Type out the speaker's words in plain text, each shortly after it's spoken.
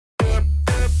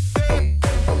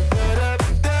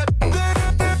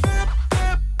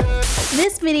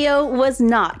video was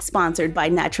not sponsored by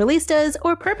Naturalistas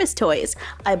or Purpose Toys.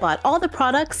 I bought all the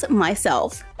products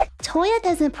myself. Toya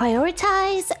doesn't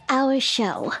prioritize our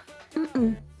show.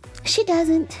 She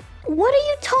doesn't. What are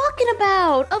you talking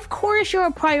about? Of course you're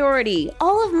a priority.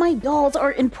 All of my dolls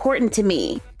are important to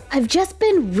me. I've just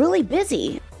been really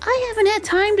busy. I haven't had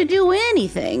time to do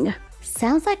anything.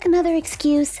 Sounds like another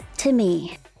excuse to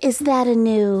me. Is that a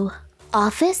new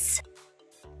office?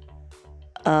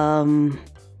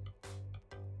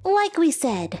 Like we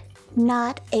said,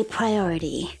 not a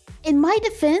priority. In my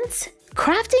defense,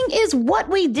 crafting is what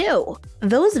we do.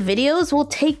 Those videos will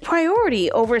take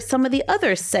priority over some of the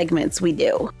other segments we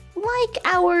do, like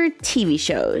our TV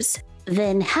shows.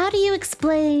 Then how do you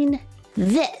explain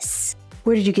this?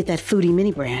 Where did you get that foodie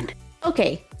mini brand?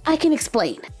 Okay, I can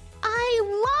explain.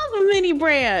 I love mini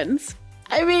brands.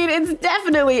 I mean, it's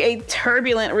definitely a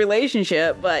turbulent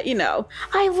relationship, but you know,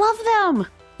 I love them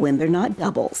when they're not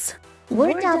doubles.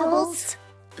 We're doubles.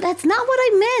 That's not what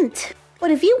I meant.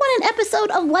 But if you want an episode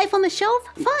of Life on the Shelf,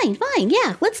 fine,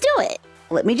 yeah, let's do it.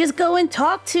 Let me just go and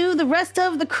talk to the rest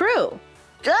of the crew.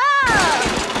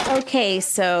 Ah! Okay,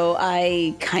 so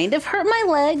I kind of hurt my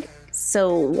leg.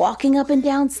 So walking up and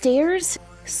down stairs,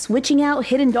 switching out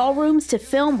hidden doll rooms to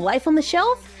film Life on the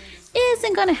Shelf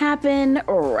isn't gonna happen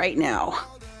right now.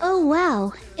 Oh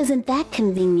wow, isn't that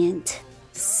convenient?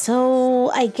 So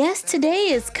I guess today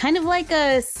is kind of like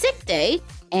a sick day,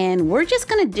 and we're just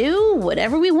gonna do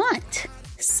whatever we want.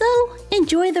 So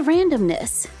enjoy the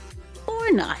randomness.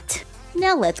 Or not.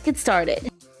 Now let's get started.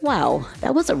 Wow,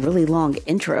 that was a really long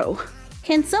intro.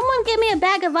 Can someone give me a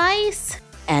bag of ice?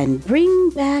 And bring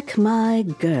back my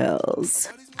girls.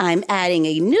 I'm adding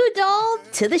a new doll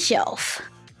to the shelf.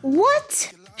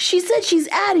 What? She said she's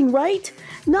adding, right?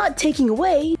 Not taking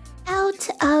away. Out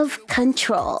of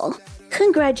control.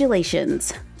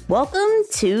 Congratulations. Welcome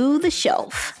to the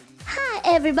shelf. Hi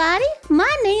everybody,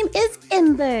 my name is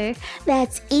Ember.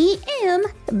 That's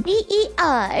E-M-B-E-R.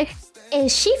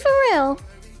 Is she for real?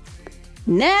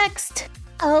 Next.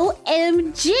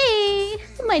 OMG!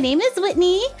 My name is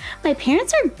Whitney. My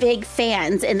parents are big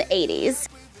fans in the 80s.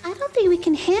 I don't think we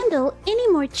can handle any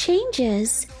more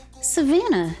changes.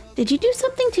 Savannah, did you do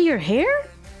something to your hair?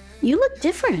 You look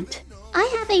different. I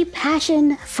have a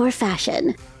passion for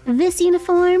fashion. This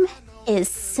uniform is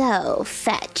so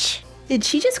fetch. Did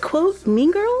she just quote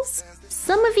Mean Girls?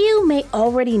 Some of you may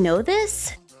already know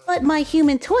this, but my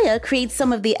human Toya creates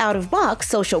some of the out-of-box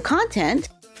social content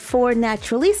for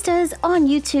Naturalistas on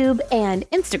YouTube and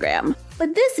Instagram.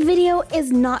 But this video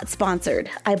is not sponsored.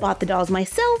 I bought the dolls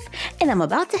myself, and I'm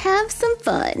about to have some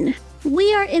fun.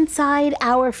 We are inside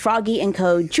our Froggy &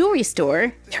 Co. jewelry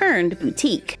store turned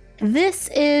boutique. This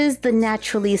is the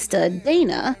Naturalista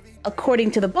Dana. According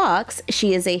to the box,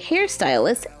 she is a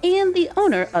hairstylist and the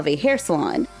owner of a hair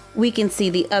salon. We can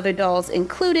see the other dolls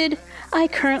included. I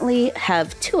currently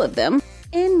have 2 of them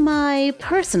in my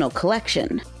personal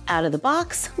collection. Out of the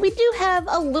box, we do have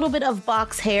a little bit of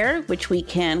box hair, which we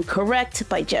can correct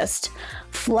by just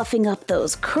fluffing up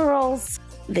those curls.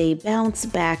 They bounce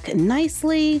back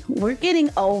nicely. We're getting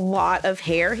a lot of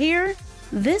hair here.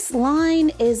 This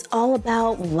line is all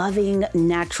about loving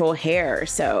natural hair,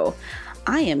 so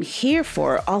I am here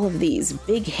for all of these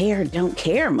big hair don't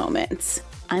care moments.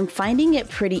 I'm finding it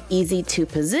pretty easy to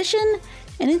position,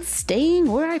 and it's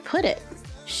staying where I put it.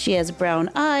 She has brown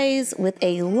eyes with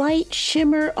a light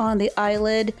shimmer on the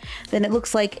eyelid, then it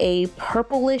looks like a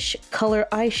purplish color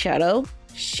eyeshadow.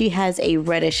 She has a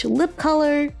reddish lip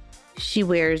color. She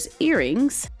wears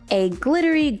earrings, a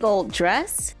glittery gold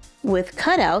dress with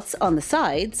cutouts on the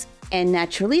sides, and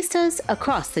Naturalistas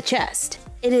across the chest.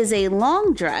 It is a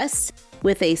long dress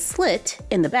with a slit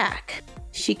in the back.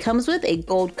 She comes with a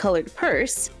gold-colored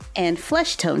purse and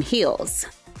flesh-tone heels.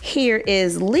 Here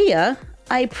is Leah.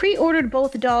 I pre-ordered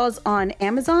both dolls on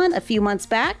Amazon a few months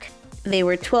back. They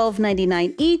were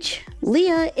 $12.99 each.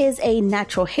 Leah is a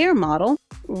natural hair model,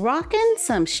 rocking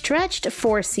some stretched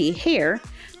 4C hair.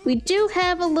 We do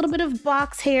have a little bit of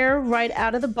box hair right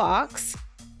out of the box.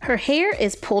 Her hair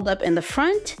is pulled up in the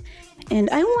front, and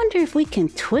I wonder if we can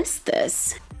twist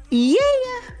this. Yeah,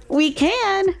 we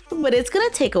can, but it's gonna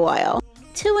take a while.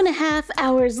 2.5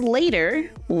 hours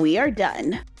later, we are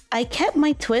done. I kept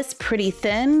my twist pretty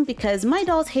thin because my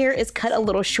doll's hair is cut a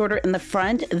little shorter in the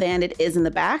front than it is in the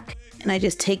back, and I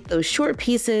just take those short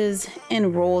pieces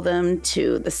and roll them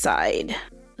to the side.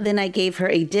 Then I gave her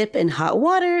a dip in hot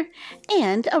water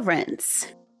and a rinse.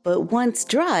 But once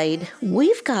dried,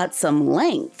 we've got some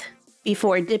length.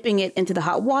 Before dipping it into the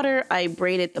hot water, I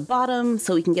braided the bottom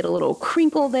so we can get a little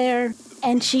crinkle there.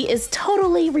 And she is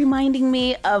totally reminding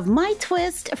me of my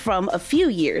twist from a few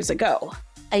years ago.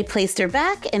 I placed her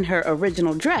back in her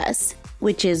original dress,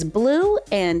 which is blue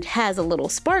and has a little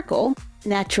sparkle.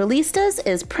 Naturalistas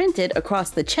is printed across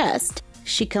the chest.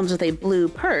 She comes with a blue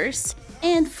purse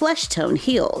and flesh tone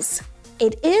heels.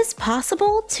 It is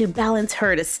possible to balance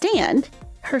her to stand.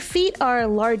 Her feet are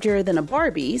larger than a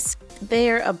Barbie's.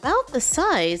 They're about the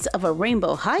size of a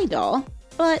Rainbow High doll,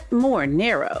 but more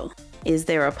narrow. Is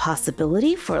there a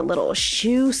possibility for a little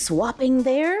shoe swapping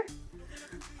there?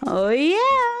 Oh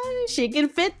yeah, she can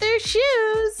fit their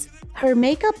shoes. Her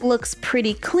makeup looks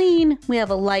pretty clean. We have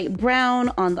a light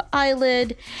brown on the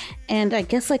eyelid and I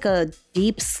guess like a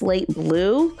deep slate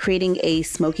blue, creating a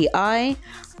smoky eye.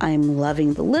 I'm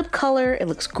loving the lip color. It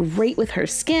looks great with her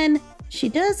skin. She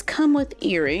does come with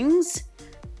earrings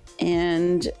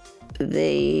and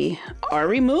they are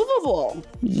removable.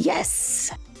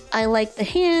 Yes. I like the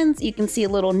hands. You can see a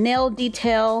little nail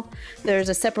detail. There's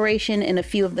a separation in a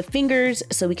few of the fingers,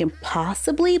 so we can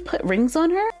possibly put rings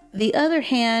on her. The other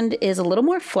hand is a little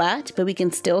more flat, but we can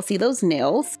still see those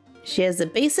nails. She has a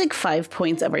basic 5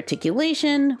 points of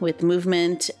articulation with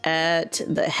movement at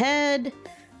the head,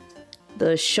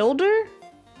 the shoulder,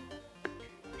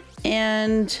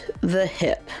 and the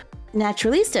hip.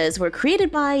 Naturalistas were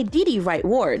created by Dee Dee Wright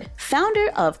Ward, founder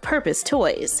of Purpose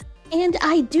Toys. And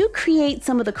I do create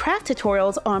some of the craft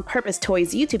tutorials on Purpose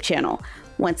Toys YouTube channel.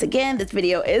 Once again, this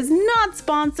video is not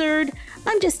sponsored.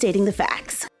 I'm just stating the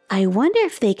facts. I wonder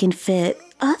if they can fit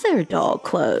other doll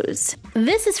clothes.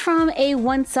 This is from a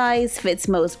one size fits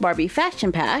most Barbie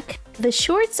fashion pack. The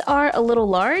shorts are a little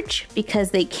large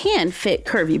because they can fit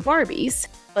curvy Barbies,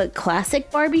 but classic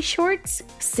Barbie shorts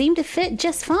seem to fit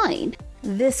just fine.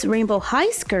 This rainbow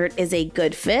high skirt is a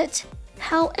good fit.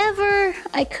 However,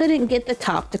 I couldn't get the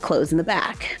top to close in the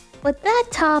back. But that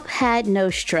top had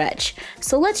no stretch,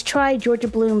 so let's try Georgia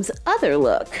Bloom's other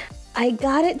look. I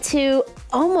got it to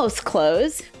almost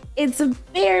close. It's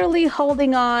barely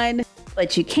holding on,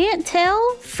 but you can't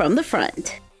tell from the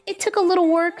front. It took a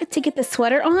little work to get the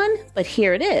sweater on, but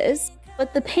here it is.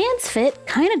 But the pants fit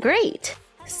kinda great.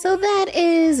 So that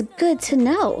is good to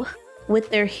know. With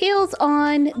their heels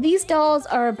on, these dolls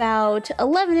are about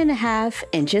 11.5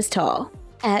 inches tall.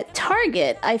 At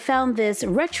Target, I found this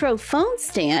retro phone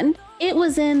stand. It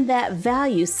was in that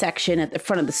value section at the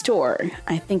front of the store.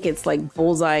 I think it's like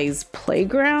Bullseye's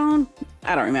Playground.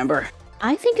 I don't remember.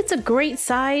 I think it's a great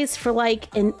size for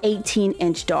like an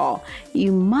 18-inch doll.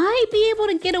 You might be able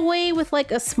to get away with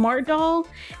like a smart doll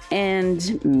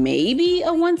and maybe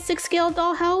a 1/6 scale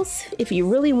dollhouse if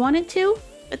you really wanted to.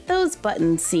 But those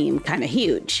buttons seem kind of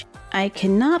huge. I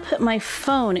cannot put my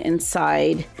phone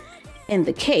inside in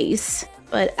the case,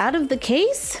 but out of the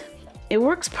case, it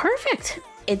works perfect.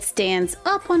 It stands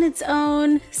up on its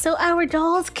own, so our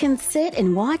dolls can sit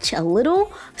and watch a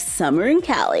little Summer in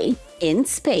Cali in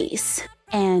space.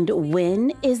 And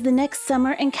when is the next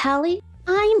summer in Cali?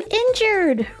 I'm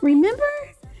injured, remember?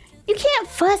 You can't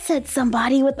fuss at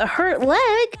somebody with a hurt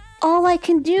leg. All I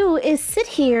can do is sit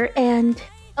here and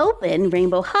open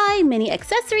Rainbow High Mini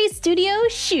Accessory Studio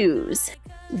shoes.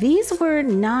 These were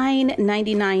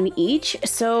 $9.99 each,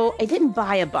 so I didn't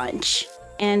buy a bunch.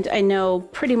 And I know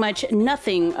pretty much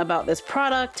nothing about this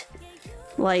product.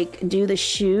 Like, do the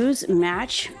shoes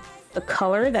match the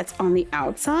color that's on the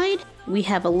outside? We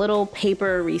have a little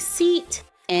paper receipt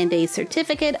and a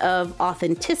certificate of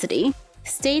authenticity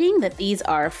stating that these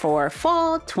are for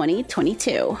fall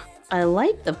 2022. I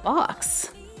like the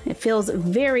box. It feels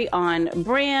very on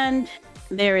brand.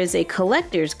 There is a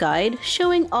collector's guide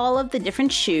showing all of the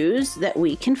different shoes that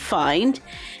we can find,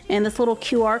 and this little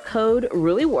QR code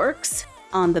really works.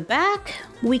 On the back,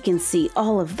 we can see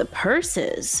all of the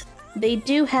purses. They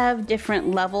do have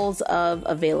different levels of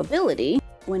availability.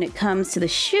 When it comes to the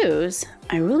shoes,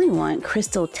 I really want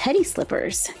crystal teddy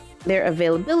slippers. Their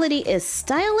availability is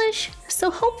stylish,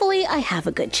 so hopefully I have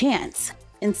a good chance.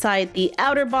 Inside the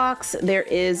outer box, there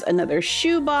is another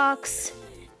shoe box.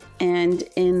 And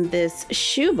in this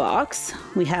shoe box,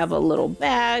 we have a little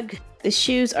bag. The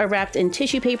shoes are wrapped in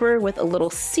tissue paper with a little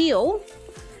seal,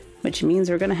 which means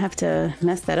we're gonna have to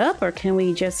mess that up, or can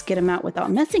we just get them out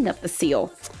without messing up the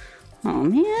seal? Oh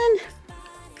man.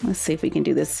 Let's see if we can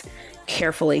do this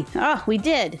carefully. Ah, we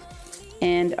did.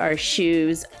 And our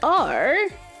shoes are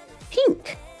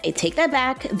pink. I take that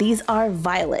back. These are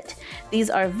violet. These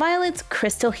are Violet's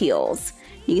crystal heels.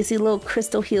 You can see little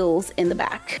crystal heels in the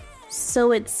back.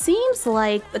 So it seems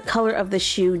like the color of the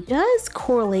shoe does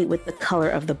correlate with the color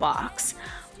of the box.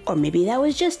 Or maybe that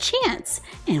was just chance,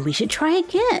 and we should try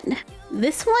again.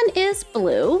 This one is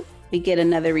blue. We get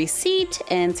another receipt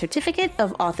and certificate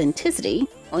of authenticity.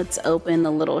 Let's open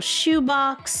the little shoe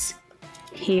box.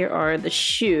 Here are the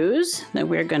shoes that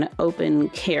we're gonna open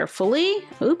carefully.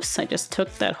 Oops, I just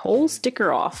took that whole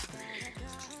sticker off.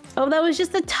 Oh, that was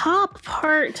just the top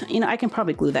part. You know, I can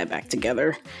probably glue that back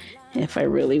together if I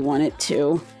really wanted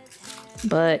to.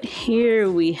 But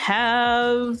here we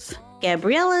have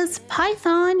Gabriella's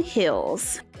Python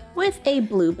heels with a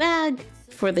blue bag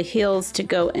for the heels to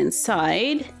go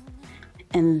inside.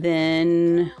 And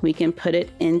then we can put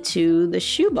it into the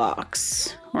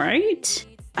shoebox, right?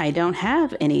 I don't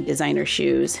have any designer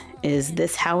shoes. Is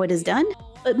this how it is done?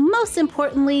 But most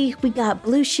importantly, we got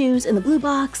blue shoes in the blue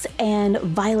box and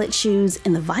violet shoes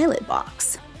in the violet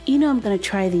box. You know I'm gonna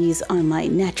try these on my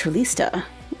Naturalista,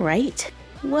 right?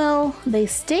 Well, they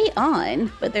stay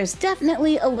on, but there's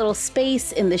definitely a little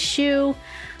space in the shoe.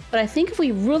 But I think if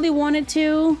we really wanted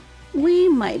to, we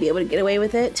might be able to get away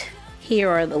with it. Here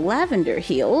are the lavender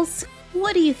heels.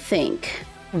 What do you think?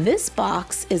 This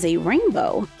box is a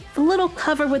rainbow. The little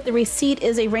cover with the receipt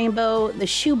is a rainbow. The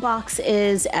shoe box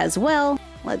is as well.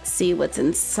 Let's see what's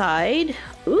inside.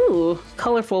 Ooh,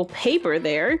 colorful paper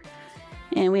there.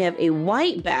 And we have a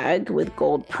white bag with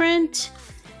gold print.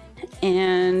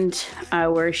 And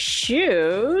our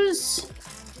shoes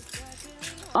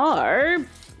are,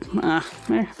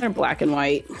 they're black and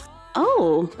white.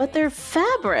 Oh, but they're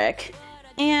fabric.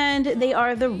 And they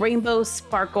are the rainbow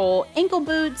sparkle ankle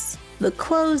boots. The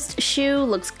closed shoe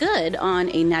looks good on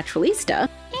a Naturalista.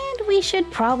 And we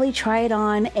should probably try it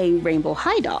on a rainbow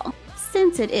high doll,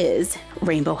 since it is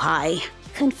rainbow high.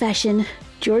 Confession,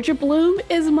 Georgia Bloom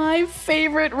is my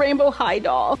favorite rainbow high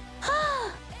doll.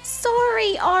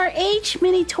 Sorry, RH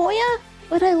Mini Toya,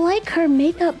 but I like her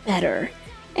makeup better.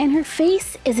 And her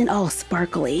face isn't all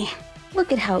sparkly.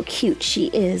 Look at how cute she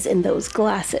is in those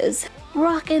glasses.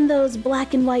 Rocking those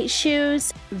black and white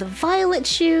shoes, the violet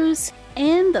shoes,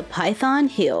 and the Python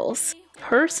heels.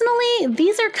 Personally,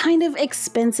 these are kind of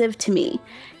expensive to me.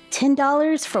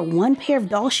 $10 for one pair of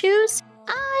doll shoes?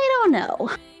 I don't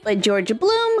know. But Georgia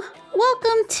Bloom,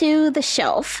 welcome to the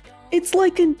shelf. It's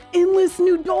like an endless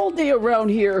new doll day around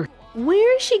here.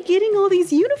 Where is she getting all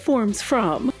these uniforms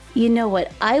from? You know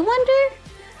what I wonder?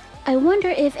 I wonder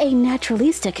if a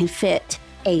Naturalista can fit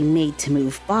a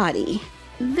made-to-move body.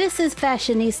 This is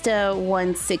Fashionista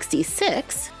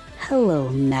 166. Hello,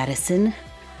 Madison.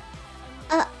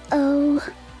 Uh-oh,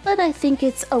 but I think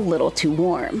it's a little too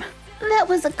warm. That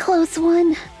was a close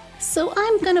one. So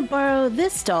I'm gonna borrow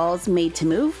this doll's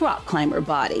made-to-move rock climber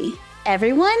body.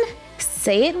 Everyone,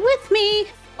 say it with me.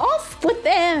 Off with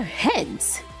their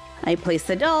heads. I place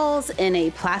the dolls in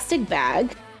a plastic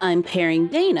bag. I'm pairing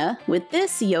Dana with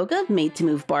this yoga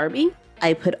made-to-move Barbie.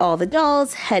 I put all the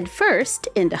dolls head first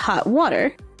into hot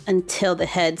water until the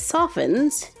head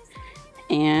softens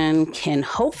and can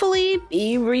hopefully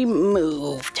be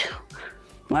removed.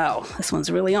 Wow, this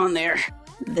one's really on there.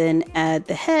 Then add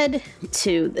the head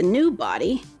to the new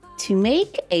body to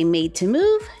make a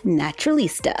made-to-move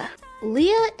Naturalista.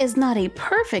 Leah is not a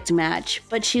perfect match,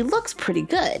 but she looks pretty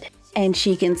good. And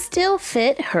she can still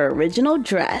fit her original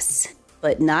dress,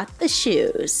 but not the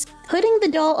shoes. Putting the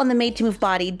doll on the made-to-move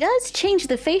body does change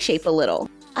the face shape a little.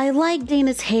 I like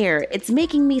Dana's hair, it's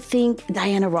making me think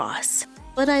Diana Ross.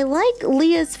 But I like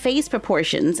Leah's face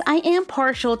proportions. I am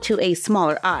partial to a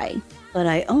smaller eye, but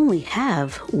I only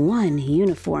have one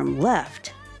uniform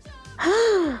left.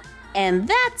 And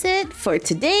that's it for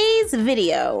today's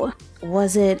video.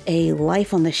 Was it a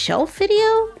Life on the Shelf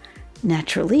video?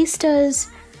 Naturalistas?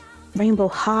 Rainbow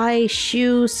High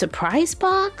shoe surprise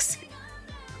box?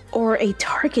 Or a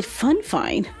Target fun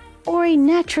find? Or a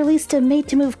Naturalista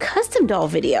made-to-move custom doll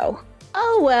video?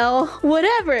 Oh well,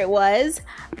 whatever it was.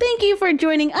 Thank you for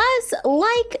joining us.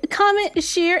 Like, comment,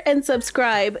 share, and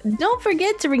subscribe. Don't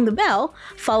forget to ring the bell.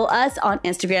 Follow us on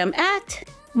Instagram at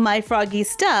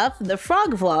MyFroggyStuff, the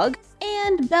frog vlog,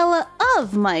 and Bella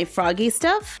of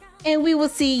MyFroggyStuff. And we will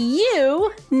see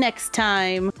you next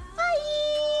time.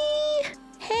 Bye!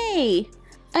 Hey,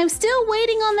 I'm still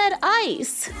waiting on that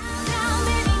ice.